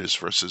regulators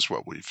versus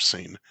what we've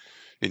seen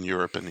in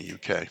Europe and the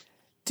UK.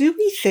 Do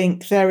we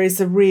think there is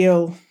a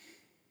real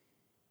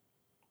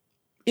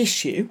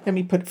issue, let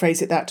me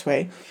phrase it that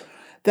way,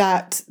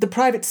 that the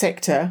private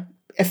sector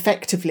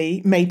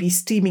effectively may be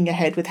steaming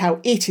ahead with how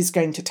it is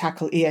going to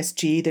tackle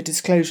ESG, the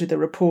disclosure, the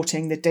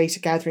reporting, the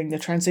data gathering, the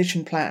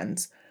transition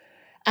plans,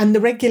 and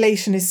the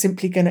regulation is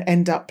simply going to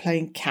end up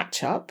playing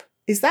catch up?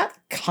 Is that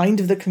kind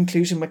of the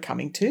conclusion we're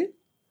coming to?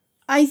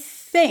 I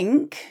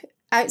think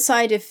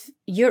outside of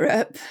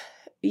Europe,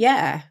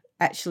 yeah,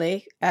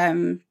 actually,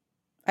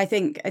 I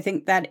think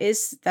that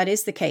is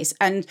the case.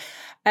 And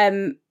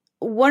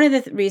one of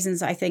the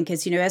reasons I think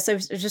is, as I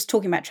was just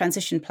talking about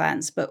transition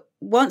plans, but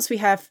once we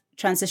have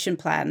transition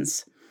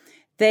plans,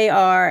 they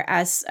are,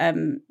 as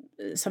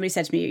somebody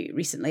said to me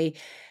recently,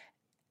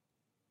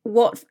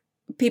 what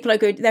people are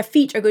going, their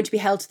feet are going to be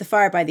held to the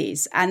fire by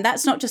these. And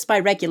that's not just by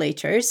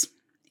regulators,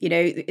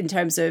 in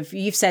terms of,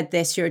 you've said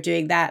this, you're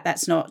doing that,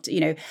 that's not,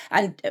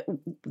 and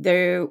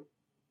there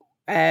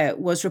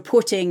was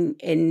reporting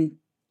in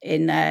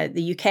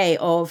the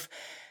UK of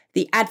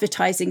the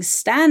Advertising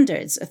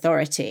Standards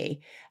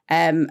Authority.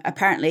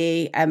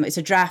 Apparently, it's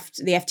a draft,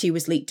 the FT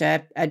was leaked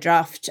a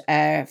draft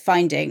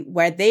finding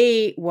where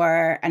they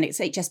were, and it's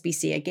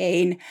HSBC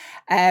again,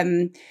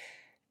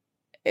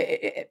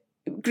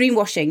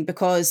 greenwashing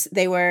because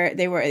they were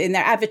in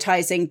their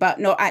advertising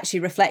but not actually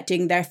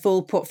reflecting their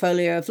full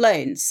portfolio of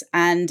loans.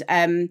 And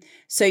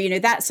so,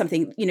 that's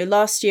something,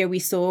 last year we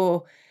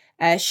saw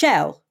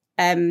Shell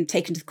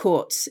taken to the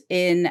courts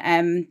in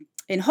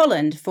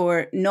Holland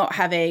for not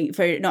having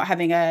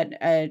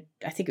a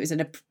I think it was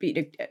an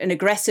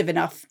aggressive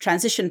enough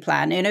transition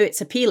plan.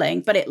 It's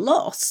appealing, but it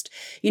lost.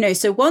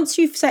 So once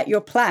you've set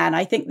your plan,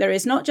 I think there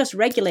is not just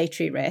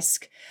regulatory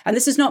risk, and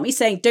this is not me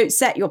saying don't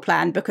set your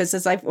plan, because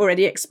as I've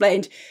already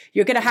explained,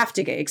 you're going to have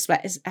to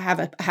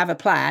have a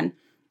plan.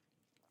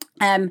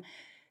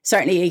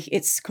 Certainly,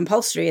 it's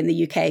compulsory in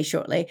the UK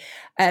shortly.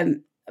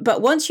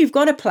 But once you've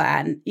got a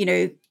plan,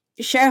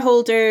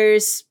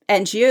 shareholders,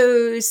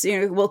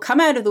 NGOs, will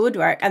come out of the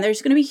woodwork, and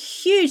there's going to be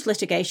huge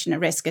litigation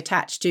and risk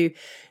attached to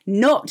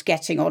not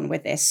getting on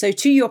with this. So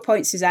to your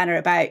point, Susanna,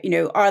 about,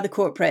 are the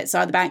corporates,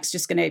 are the banks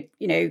just going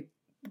to,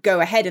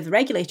 go ahead of the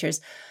regulators?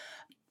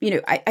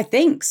 I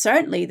think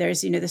certainly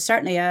there's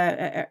certainly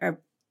a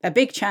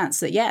big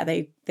chance that, yeah,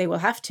 they will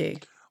have to.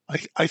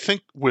 I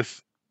think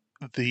with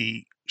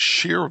the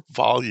sheer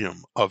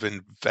volume of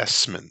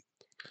investment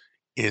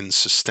in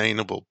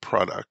sustainable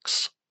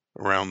products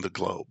around the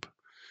globe,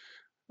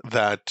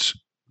 that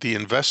the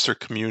investor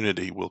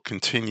community will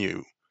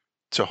continue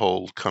to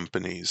hold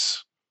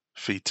companies'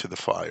 feet to the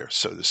fire,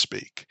 so to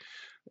speak.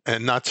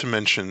 And not to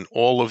mention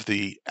all of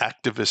the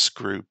activist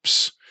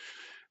groups,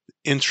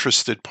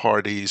 interested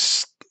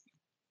parties,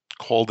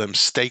 call them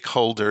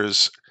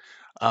stakeholders.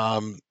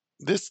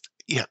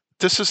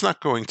 This is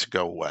not going to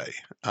go away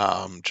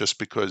just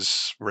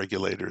because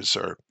regulators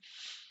are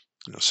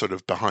sort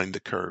of behind the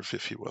curve,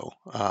 if you will.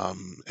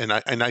 And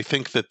I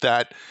think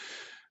that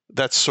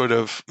sort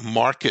of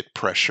market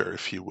pressure,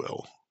 if you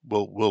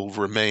will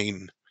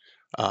remain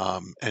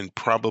and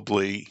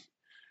probably,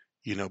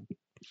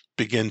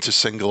 begin to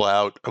single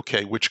out,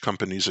 okay, which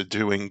companies are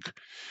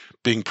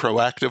being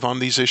proactive on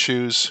these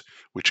issues,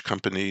 which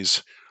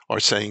companies are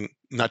saying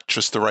not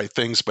just the right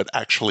things, but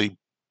actually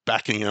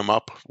backing them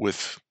up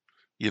with,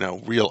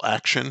 real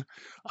action.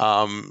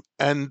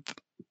 And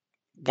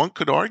one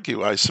could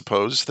argue, I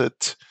suppose,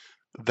 that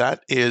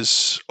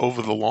is,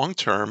 over the long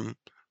term,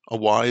 a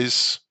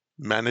wise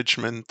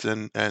management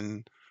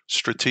and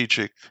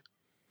strategic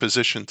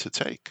position to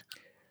take.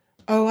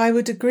 Oh, I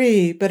would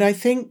agree. But I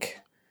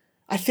think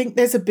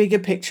there's a bigger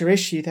picture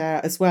issue there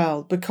as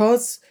well,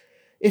 because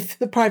if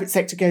the private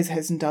sector goes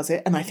ahead and does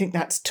it, and I think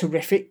that's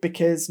terrific,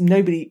 because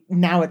nobody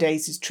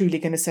nowadays is truly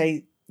going to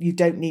say you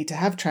don't need to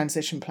have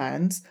transition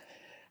plans.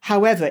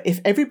 However,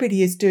 if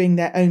everybody is doing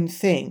their own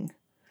thing,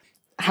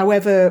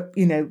 however,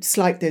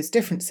 slight those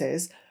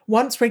differences,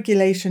 once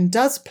regulation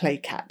does play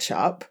catch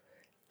up,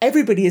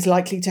 everybody is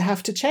likely to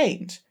have to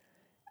change.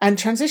 And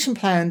transition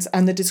plans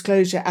and the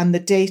disclosure and the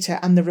data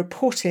and the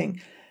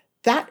reporting,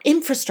 that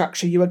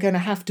infrastructure you are going to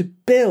have to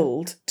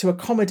build to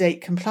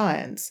accommodate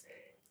compliance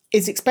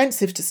is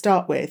expensive to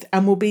start with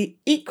and will be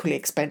equally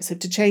expensive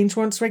to change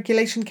once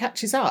regulation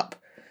catches up.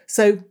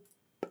 So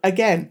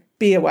again,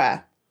 be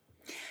aware.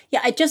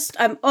 Yeah, I just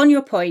on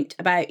your point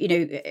about,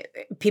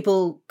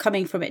 people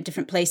coming from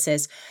different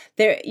places,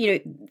 there,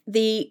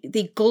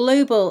 the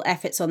global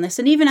efforts on this,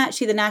 and even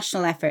actually the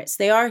national efforts,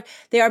 they are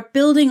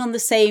building on the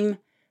same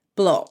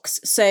blocks.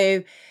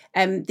 So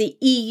the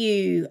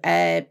EU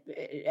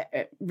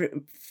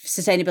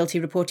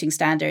sustainability reporting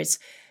standards,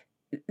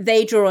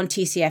 they draw on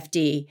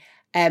TCFD.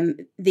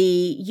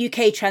 The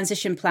UK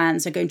transition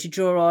plans are going to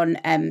draw on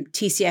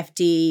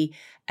TCFD,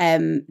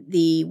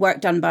 the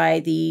work done by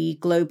the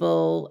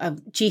global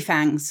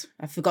GFANGs.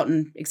 I've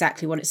forgotten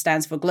exactly what it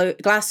stands for.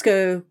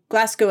 Glasgow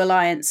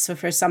Alliance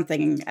for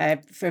something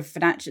for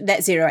financial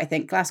net zero. I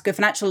think Glasgow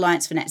Financial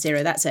Alliance for Net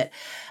Zero. That's it.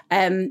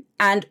 And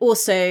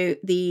also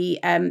the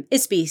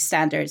ISBE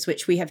standards,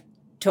 which we have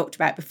talked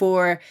about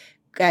before.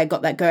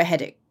 Got that go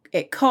ahead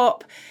at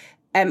COP.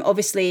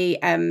 Obviously,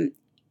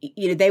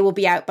 they will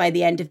be out by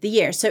the end of the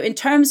year. So in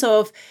terms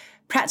of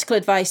practical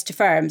advice to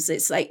firms,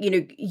 it's like,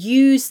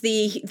 use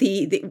the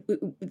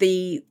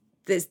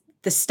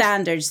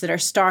standards that are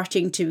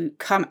starting to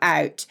come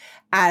out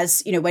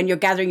as, when you're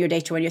gathering your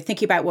data, when you're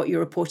thinking about what you're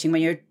reporting,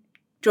 when you're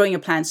drawing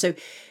your plan. So,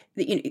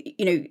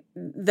 because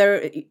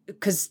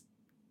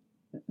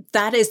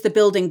that is the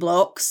building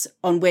blocks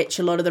on which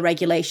a lot of the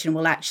regulation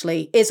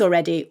is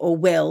already or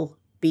will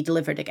be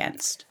delivered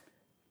against.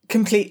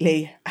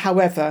 Completely.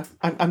 However,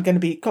 I'm going to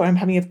be, I'm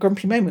having a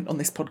grumpy moment on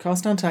this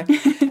podcast, aren't I?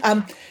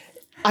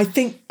 I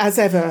think, as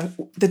ever,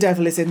 the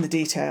devil is in the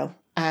detail,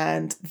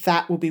 and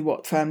that will be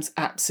what firms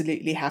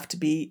absolutely have to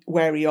be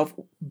wary of.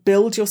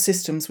 Build your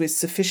systems with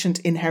sufficient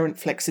inherent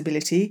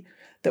flexibility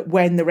that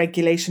when the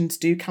regulations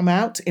do come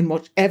out, in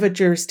whatever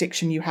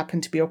jurisdiction you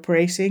happen to be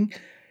operating,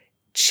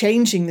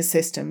 changing the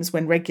systems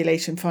when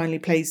regulation finally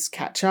plays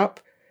catch up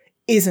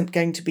isn't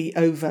going to be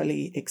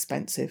overly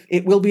expensive.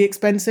 It will be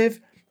expensive,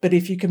 but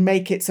if you can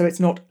make it so it's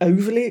not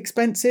overly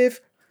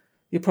expensive,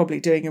 you're probably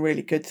doing a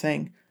really good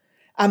thing.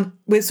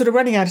 We're sort of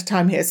running out of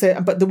time here.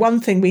 But the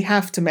one thing we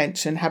have to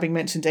mention, having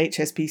mentioned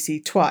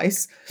HSBC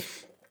twice,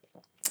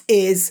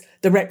 is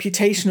the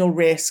reputational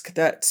risk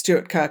that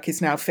Stuart Kirk is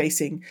now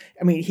facing.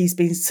 I mean, he's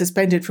been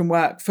suspended from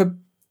work for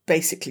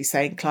basically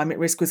saying climate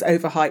risk was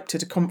overhyped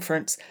at a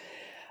conference.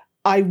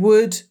 I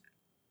would,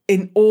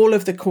 in all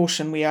of the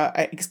caution we are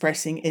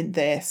expressing in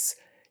this,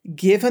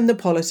 given the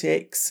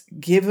politics,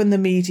 given the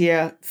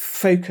media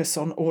focus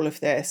on all of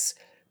this,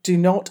 do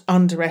not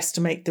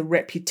underestimate the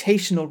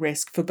reputational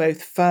risk for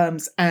both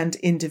firms and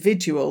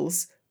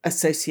individuals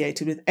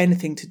associated with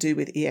anything to do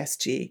with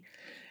ESG.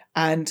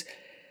 And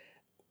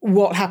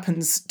what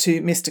happens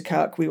to Mr.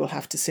 Kirk, we will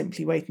have to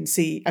simply wait and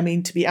see. I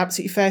mean, to be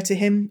absolutely fair to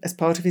him, as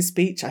part of his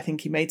speech, I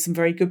think he made some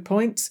very good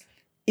points.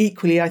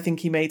 Equally, I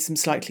think he made some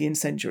slightly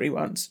incendiary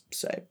ones.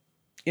 So,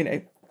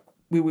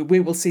 we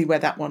will see where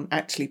that one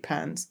actually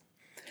pans.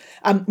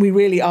 We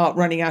really are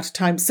running out of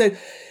time. So,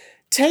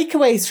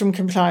 takeaways from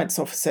compliance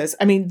officers.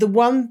 I mean, the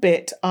one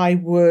bit I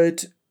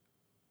would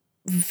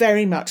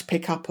very much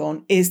pick up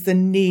on is the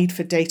need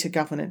for data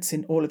governance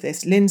in all of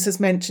this. Linz has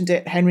mentioned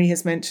it, Henry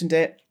has mentioned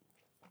it,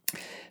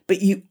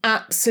 but you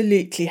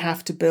absolutely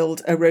have to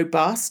build a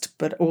robust,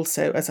 but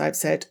also, as I've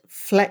said,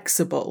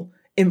 flexible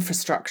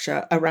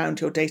infrastructure around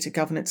your data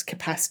governance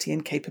capacity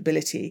and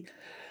capability.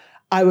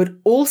 I would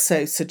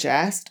also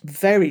suggest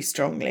very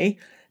strongly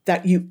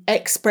that you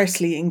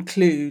expressly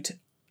include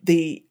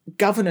the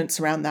governance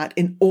around that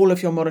in all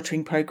of your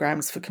monitoring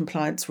programs for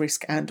compliance,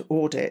 risk and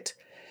audit.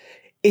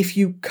 If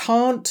you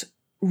can't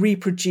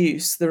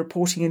reproduce the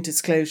reporting and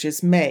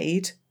disclosures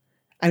made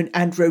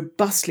and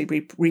robustly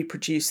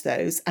reproduce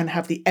those and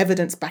have the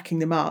evidence backing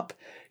them up,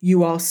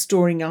 you are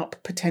storing up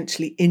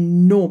potentially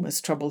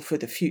enormous trouble for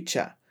the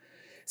future.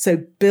 So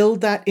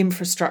build that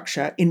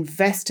infrastructure,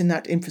 invest in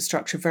that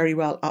infrastructure very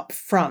well up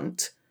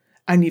front,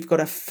 and you've got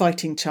a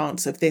fighting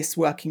chance of this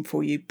working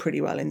for you pretty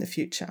well in the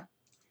future.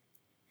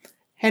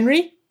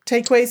 Henry,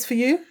 takeaways for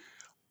you?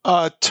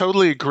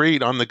 Totally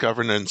agreed on the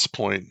governance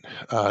point,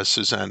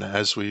 Susanna.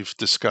 As we've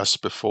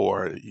discussed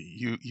before,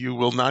 you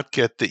will not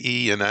get the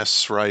E and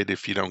S right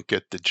if you don't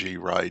get the G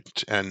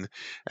right, and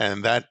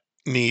that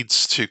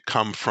needs to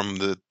come from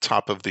the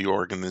top of the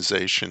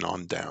organization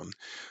on down.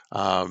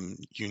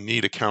 You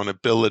need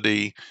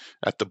accountability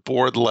at the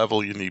board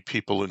level. You need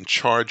people in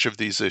charge of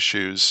these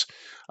issues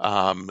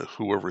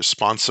who are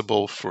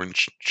responsible for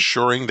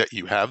ensuring that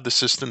you have the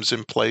systems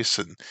in place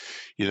and,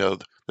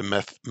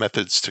 the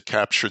methods to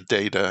capture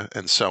data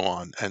and so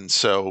on. And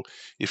so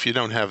if you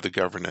don't have the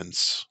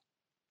governance,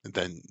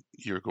 then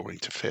you're going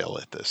to fail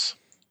at this.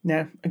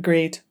 No,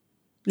 agreed.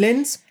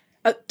 Linz?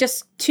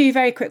 Just two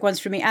very quick ones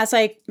for me. As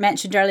I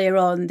mentioned earlier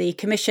on, the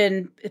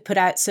Commission put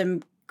out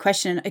some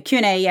a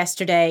Q&A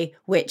yesterday,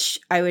 which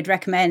I would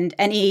recommend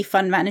any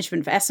fund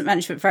management, asset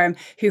management firm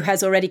who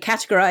has already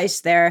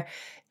categorized their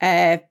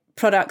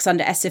products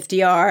under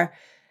SFDR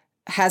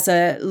has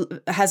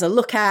a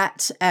look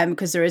at,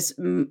 because there is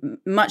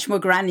much more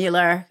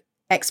granular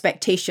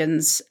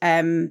expectations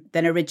than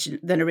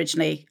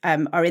originally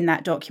are in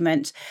that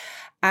document.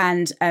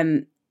 And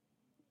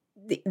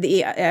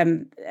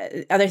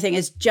the other thing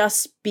is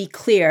just be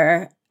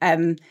clear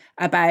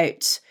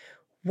about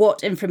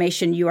what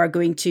information you are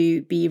going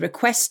to be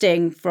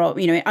requesting from,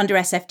 under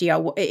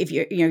SFDR, if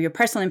your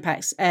personal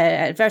impacts,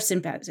 adverse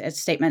impact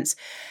statements.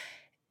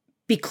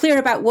 Be clear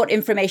about what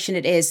information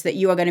it is that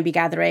you are going to be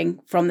gathering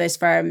from those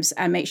firms,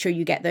 and make sure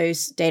you get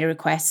those data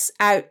requests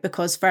out,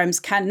 because firms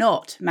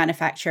cannot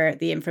manufacture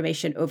the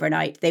information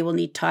overnight. They will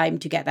need time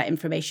to get that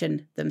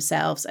information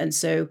themselves. And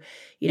so,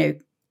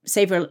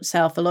 save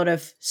yourself a lot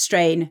of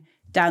strain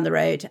down the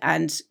road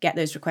and get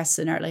those requests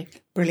in early.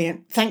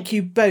 Brilliant. Thank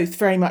you both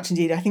very much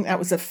indeed. I think that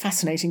was a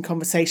fascinating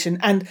conversation.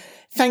 And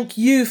thank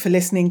you for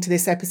listening to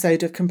this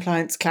episode of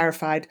Compliance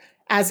Clarified.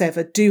 As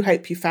ever, do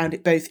hope you found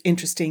it both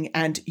interesting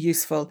and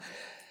useful.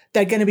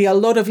 There are going to be a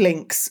lot of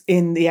links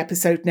in the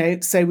episode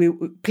notes, so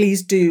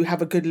please do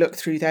have a good look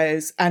through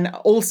those. And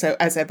also,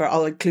 as ever,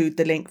 I'll include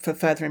the link for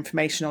further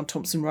information on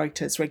Thomson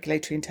Reuters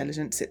Regulatory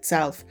Intelligence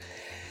itself.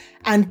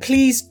 And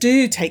please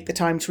do take the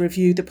time to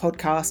review the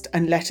podcast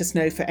and let us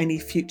know for any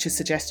future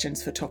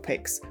suggestions for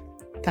topics.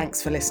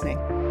 Thanks for listening.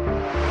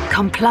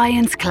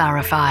 Compliance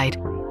Clarified,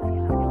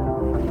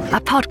 a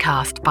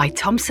podcast by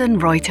Thomson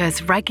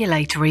Reuters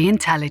Regulatory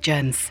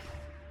Intelligence.